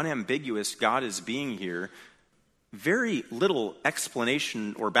and unambiguous God is being here, very little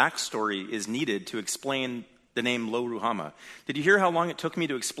explanation or backstory is needed to explain the name Lo Ruhamah. Did you hear how long it took me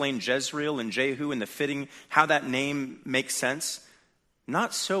to explain Jezreel and Jehu and the fitting, how that name makes sense?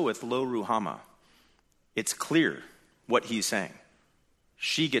 Not so with Lo Ruhamah. It's clear what he's saying.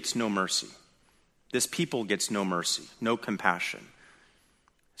 She gets no mercy. This people gets no mercy, no compassion.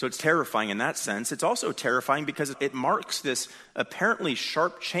 So it's terrifying in that sense. It's also terrifying because it marks this apparently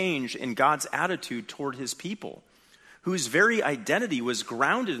sharp change in God's attitude toward his people, whose very identity was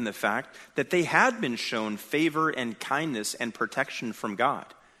grounded in the fact that they had been shown favor and kindness and protection from God.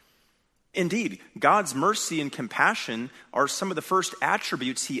 Indeed, God's mercy and compassion are some of the first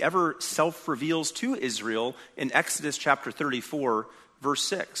attributes he ever self-reveals to Israel in Exodus chapter 34, verse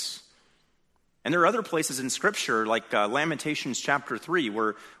 6. And there are other places in Scripture, like Lamentations chapter 3,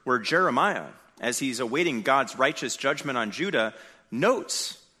 where Jeremiah, as he's awaiting God's righteous judgment on Judah,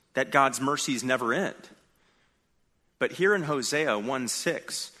 notes that God's mercies never end. But here in Hosea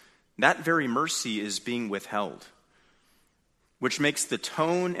 1:6, that very mercy is being withheld, which makes the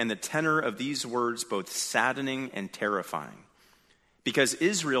tone and the tenor of these words both saddening and terrifying. Because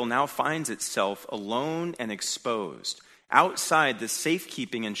Israel now finds itself alone and exposed, outside the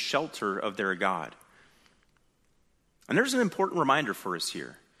safekeeping and shelter of their God. And there's an important reminder for us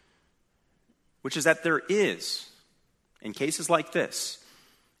here, which is that there is, in cases like this,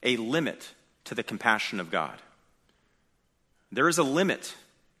 a limit to the compassion of God. There is a limit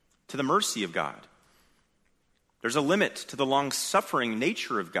to the mercy of God. There's a limit to the long-suffering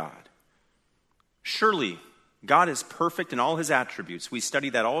nature of God. Surely, God is perfect in all his attributes. We study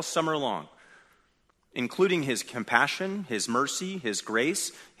that all summer long, including his compassion, his mercy, his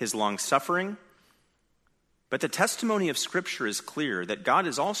grace, his long-suffering. But the testimony of Scripture is clear that God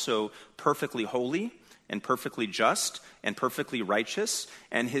is also perfectly holy and perfectly just and perfectly righteous,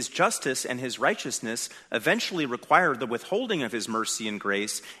 and his justice and his righteousness eventually require the withholding of his mercy and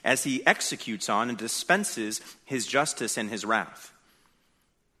grace as he executes on and dispenses his justice and his wrath.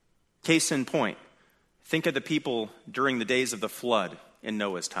 Case in point, think of the people during the days of the flood in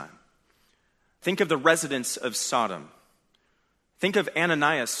Noah's time. Think of the residents of Sodom. Think of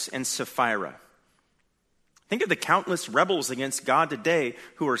Ananias and Sapphira. Think of the countless rebels against God today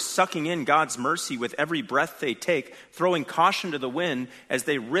who are sucking in God's mercy with every breath they take, throwing caution to the wind as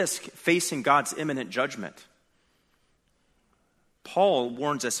they risk facing God's imminent judgment. Paul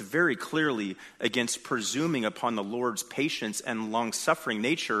warns us very clearly against presuming upon the Lord's patience and long-suffering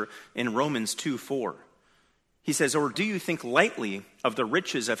nature in Romans 2:4. He says, "Or do you think lightly of the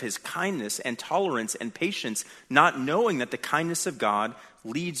riches of his kindness and tolerance and patience, not knowing that the kindness of God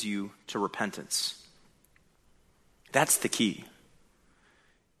leads you to repentance?" That's the key.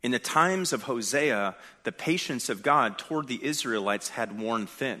 In the times of Hosea, the patience of God toward the Israelites had worn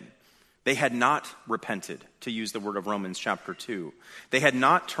thin. They had not repented, to use the word of Romans chapter 2. They had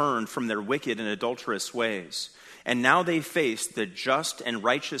not turned from their wicked and adulterous ways. And now they faced the just and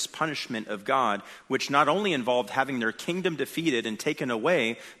righteous punishment of God, which not only involved having their kingdom defeated and taken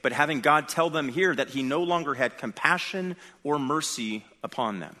away, but having God tell them here that he no longer had compassion or mercy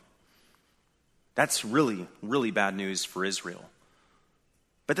upon them. That's really, really bad news for Israel.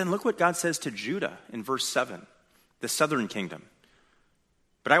 But then look what God says to Judah in verse 7, the southern kingdom.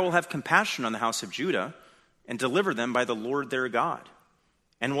 "But I will have compassion on the house of Judah and deliver them by the Lord their God,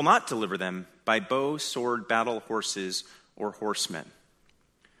 and will not deliver them by bow, sword, battle, horses, or horsemen."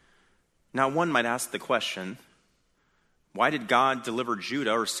 Now one might ask the question, why did God deliver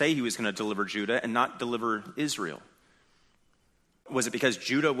Judah, or say he was going to deliver Judah, and not deliver Israel? Was it because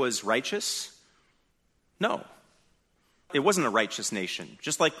Judah was righteous? No. It wasn't a righteous nation,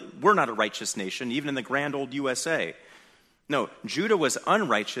 just like we're not a righteous nation, even in the grand old USA. No, Judah was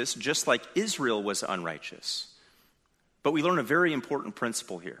unrighteous, just like Israel was unrighteous. But we learn a very important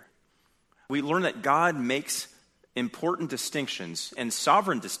principle here. We learn that God makes important distinctions and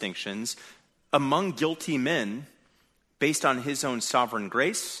sovereign distinctions among guilty men based on his own sovereign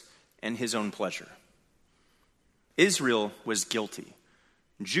grace and his own pleasure. Israel was guilty.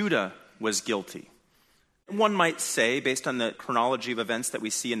 Judah was guilty. One might say, based on the chronology of events that we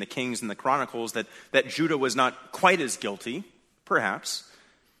see in the Kings and the Chronicles, that Judah was not quite as guilty, perhaps.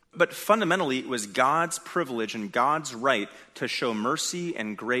 But fundamentally, it was God's privilege and God's right to show mercy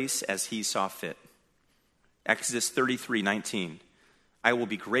and grace as he saw fit. Exodus 33:19, "I will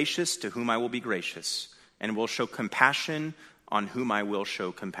be gracious to whom I will be gracious, and will show compassion on whom I will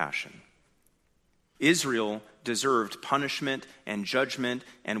show compassion." Israel deserved punishment and judgment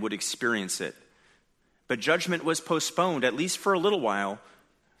and would experience it. But judgment was postponed, at least for a little while,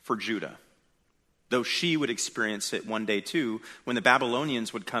 for Judah, though she would experience it one day too, when the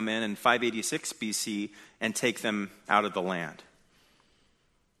Babylonians would come in 586 BC and take them out of the land.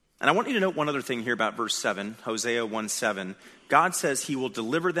 And I want you to note one other thing here about verse 7, Hosea 1:7. God says he will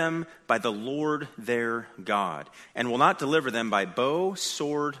deliver them by the Lord their God, and will not deliver them by bow,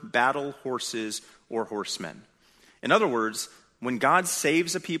 sword, battle, horses, or horsemen. In other words, when God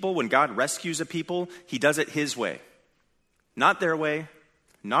saves a people, when God rescues a people, he does it his way. Not their way,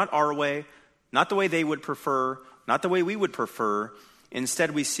 not our way, not the way they would prefer, not the way we would prefer. Instead,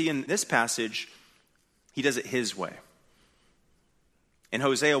 we see in this passage, he does it his way. In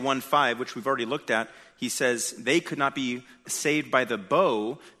Hosea 1:5, which we've already looked at, he says they could not be saved by the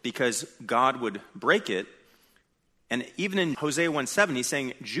bow because God would break it. And even in Hosea 1:7, he's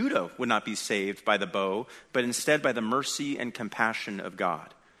saying Judah would not be saved by the bow, but instead by the mercy and compassion of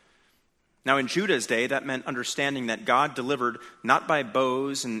God. Now, in Judah's day, that meant understanding that God delivered not by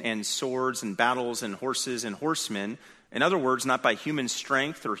bows and swords and battles and horses and horsemen. In other words, not by human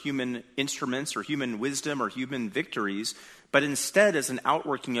strength or human instruments or human wisdom or human victories, but instead as an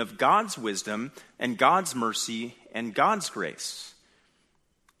outworking of God's wisdom and God's mercy and God's grace.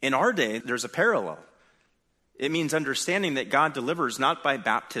 In our day, there's a parallel. It means understanding that God delivers not by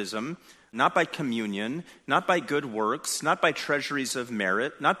baptism, not by communion, not by good works, not by treasuries of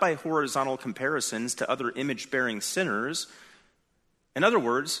merit, not by horizontal comparisons to other image-bearing sinners. In other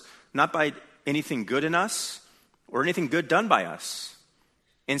words, not by anything good in us or anything good done by us.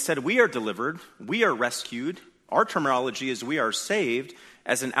 Instead, we are delivered, we are rescued. Our terminology is we are saved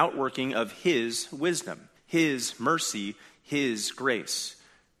as an outworking of his wisdom, his mercy, his grace,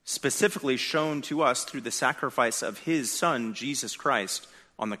 specifically shown to us through the sacrifice of his Son, Jesus Christ,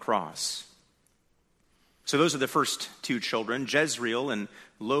 on the cross. So those are the first two children, Jezreel and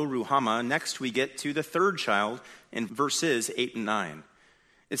Lo-Ruhamah. Next we get to the third child in verses 8 and 9.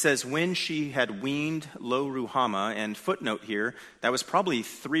 It says, when she had weaned Lo-Ruhamah, and footnote here, that was probably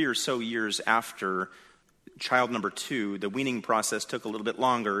 3 or so years after child number 2. The weaning process took a little bit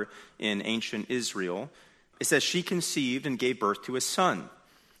longer in ancient Israel. It says, she conceived and gave birth to a son.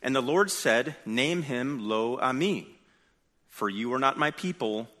 And the Lord said, name him Lo-Ami, for you are not my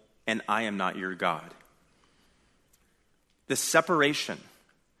people, and I am not your God. The separation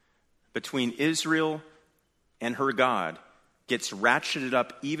between Israel and her God gets ratcheted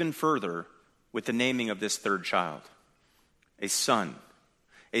up even further with the naming of this third child, a son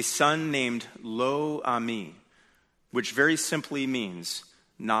named Lo-Ami. which very simply means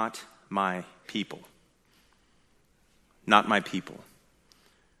not my people. Not my people.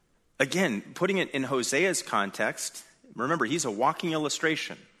 Again, putting it in Hosea's context, remember, he's a walking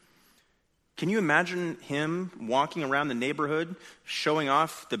illustration. Can you imagine him walking around the neighborhood, showing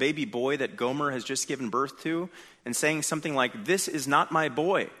off the baby boy that Gomer has just given birth to, and saying something like, "This is not my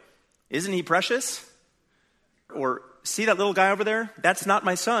boy. Isn't he precious?" Or, "See that little guy over there? That's not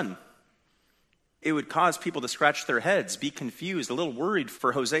my son." It would cause people to scratch their heads, be confused, a little worried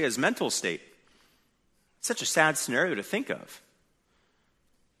for Hosea's mental state. It's such a sad scenario to think of.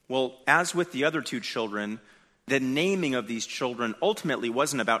 Well, as with the other two children, the naming of these children ultimately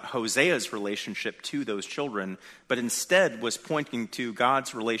wasn't about Hosea's relationship to those children, but instead was pointing to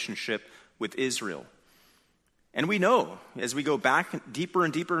God's relationship with Israel. And we know, as we go back deeper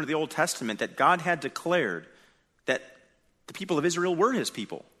and deeper into the Old Testament, that God had declared that the people of Israel were his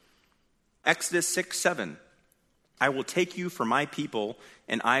people. Exodus 6:7, "I will take you for my people,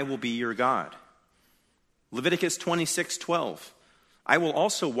 and I will be your God." Leviticus 26:12, "I will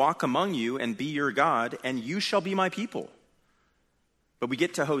also walk among you and be your God, and you shall be my people." But we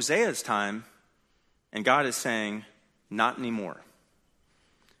get to Hosea's time, and God is saying, not anymore.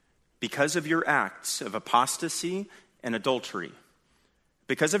 Because of your acts of apostasy and adultery,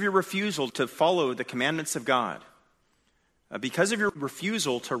 because of your refusal to follow the commandments of God, because of your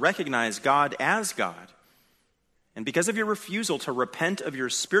refusal to recognize God as God, and because of your refusal to repent of your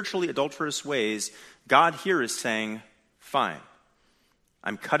spiritually adulterous ways, God here is saying, fine,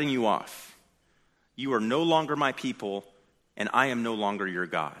 I'm cutting you off. You are no longer my people, and I am no longer your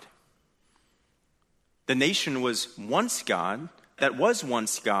God. The nation was once God, that was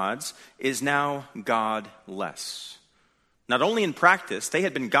once God's, is now godless. Not only in practice, they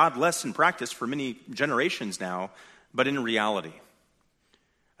had been godless in practice for many generations now, but in reality.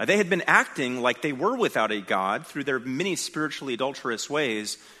 They had been acting like they were without a God through their many spiritually adulterous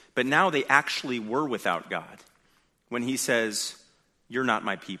ways, but now they actually were without God when he says, "You're not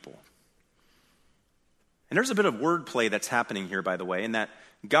my people." And there's a bit of wordplay that's happening here, by the way, in that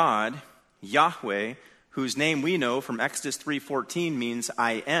God, Yahweh, whose name we know from Exodus 3:14 means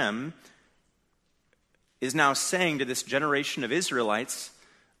I am, is now saying to this generation of Israelites,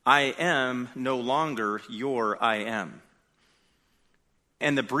 I am no longer your I am.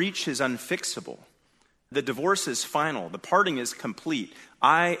 And the breach is unfixable. The divorce is final. The parting is complete.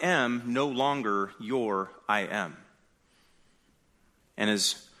 I am no longer your I am. And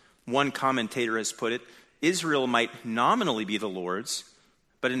as one commentator has put it, Israel might nominally be the Lord's,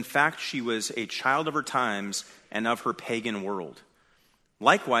 but in fact she was a child of her times and of her pagan world.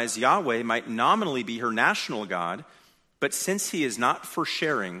 Likewise, Yahweh might nominally be her national God, but since he is not for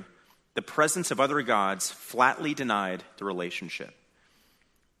sharing, the presence of other gods flatly denied the relationship.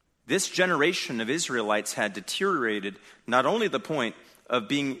 This generation of Israelites had deteriorated not only to the point of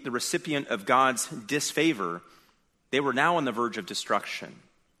being the recipient of God's disfavor, they were now on the verge of destruction.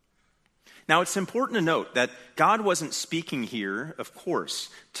 Now, it's important to note that God wasn't speaking here, of course,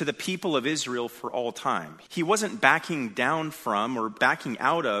 to the people of Israel for all time. He wasn't backing down from or backing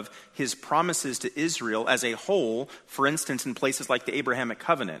out of his promises to Israel as a whole, for instance, in places like the Abrahamic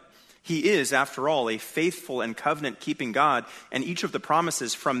covenant. He is, after all, a faithful and covenant-keeping God, and each of the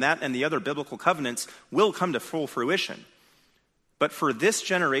promises from that and the other biblical covenants will come to full fruition. But for this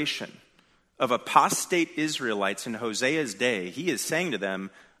generation of apostate Israelites in Hosea's day, he is saying to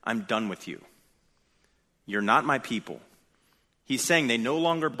them, I'm done with you. You're not my people. He's saying they no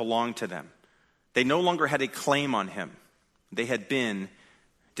longer belong to them. They no longer had a claim on him. They had been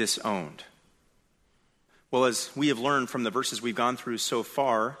disowned. Well, as we have learned from the verses we've gone through so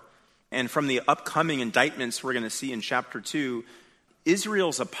far, and from the upcoming indictments we're going to see in chapter 2,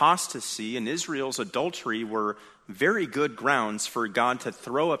 Israel's apostasy and Israel's adultery were very good grounds for God to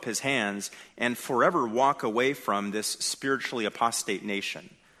throw up his hands and forever walk away from this spiritually apostate nation.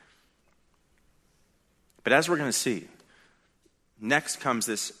 But as we're going to see, next comes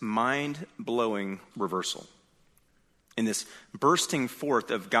this mind-blowing reversal. In this bursting forth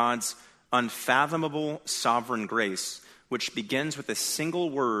of God's unfathomable sovereign grace, which begins with a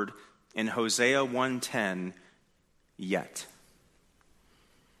single word in Hosea 1:10, yet.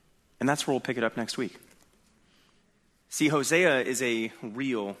 And that's where we'll pick it up next week. See, Hosea is a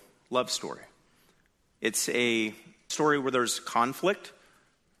real love story. It's a story where there's conflict,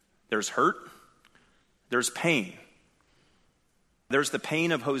 there's hurt, there's pain. There's the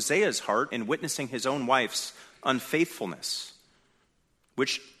pain of Hosea's heart in witnessing his own wife's unfaithfulness,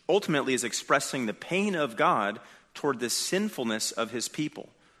 which ultimately is expressing the pain of God toward the sinfulness of his people,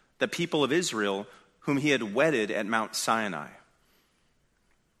 the people of Israel whom he had wedded at Mount Sinai.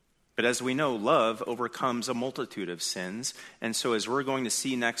 But as we know, love overcomes a multitude of sins. And so as we're going to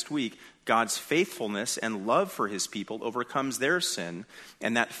see next week, God's faithfulness and love for his people overcomes their sin.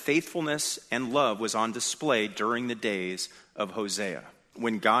 And that faithfulness and love was on display during the days of Hosea,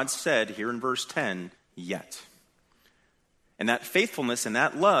 when God said here in verse 10, yet. And that faithfulness and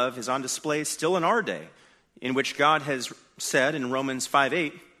that love is on display still in our day, in which God has said in Romans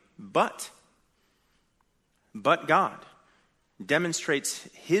 5:8, but God demonstrates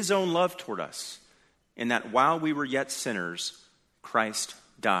his own love toward us in that while we were yet sinners, Christ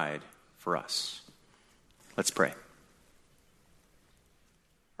died for us. Let's pray.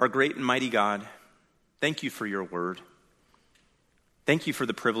 Our great and mighty God, thank you for your word. Thank you for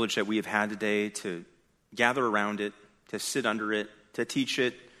the privilege that we have had today to gather around it, to sit under it, to teach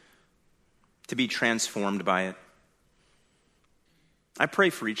it, to be transformed by it. I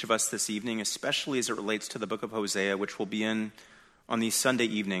pray for each of us this evening, especially as it relates to the book of Hosea, which will be in on these Sunday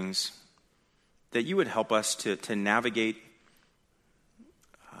evenings, that you would help us to navigate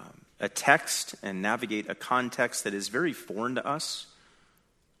a text and navigate a context that is very foreign to us.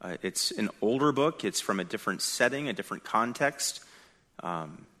 It's an older book. It's from a different setting, a different context.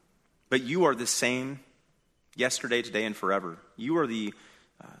 But you are the same yesterday, today, and forever. You are the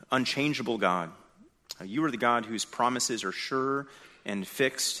unchangeable God. You are the God whose promises are sure and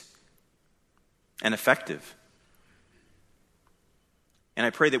fixed and effective. And I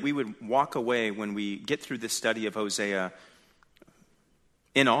pray that we would walk away when we get through this study of Hosea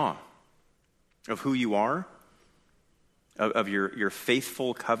in awe of who you are, of your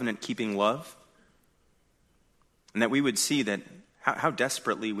faithful covenant-keeping love, and that we would see that how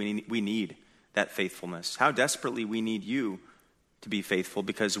desperately we need that faithfulness, how desperately we need you to be faithful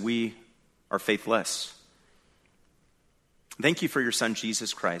because we are faithless. Thank you for your Son,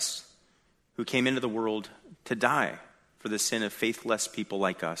 Jesus Christ, who came into the world to die for the sin of faithless people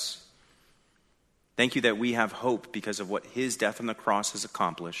like us. Thank you that we have hope because of what his death on the cross has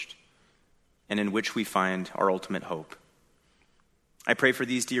accomplished and in which we find our ultimate hope. I pray for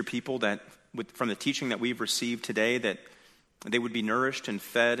these dear people that, from the teaching that we've received today, that they would be nourished and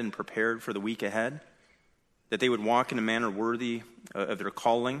fed and prepared for the week ahead, that they would walk in a manner worthy of their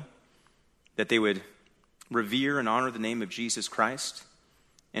calling, that they would revere and honor the name of Jesus Christ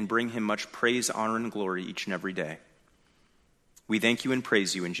and bring him much praise, honor, and glory each and every day. We thank you and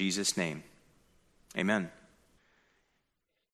praise you in Jesus' name. Amen.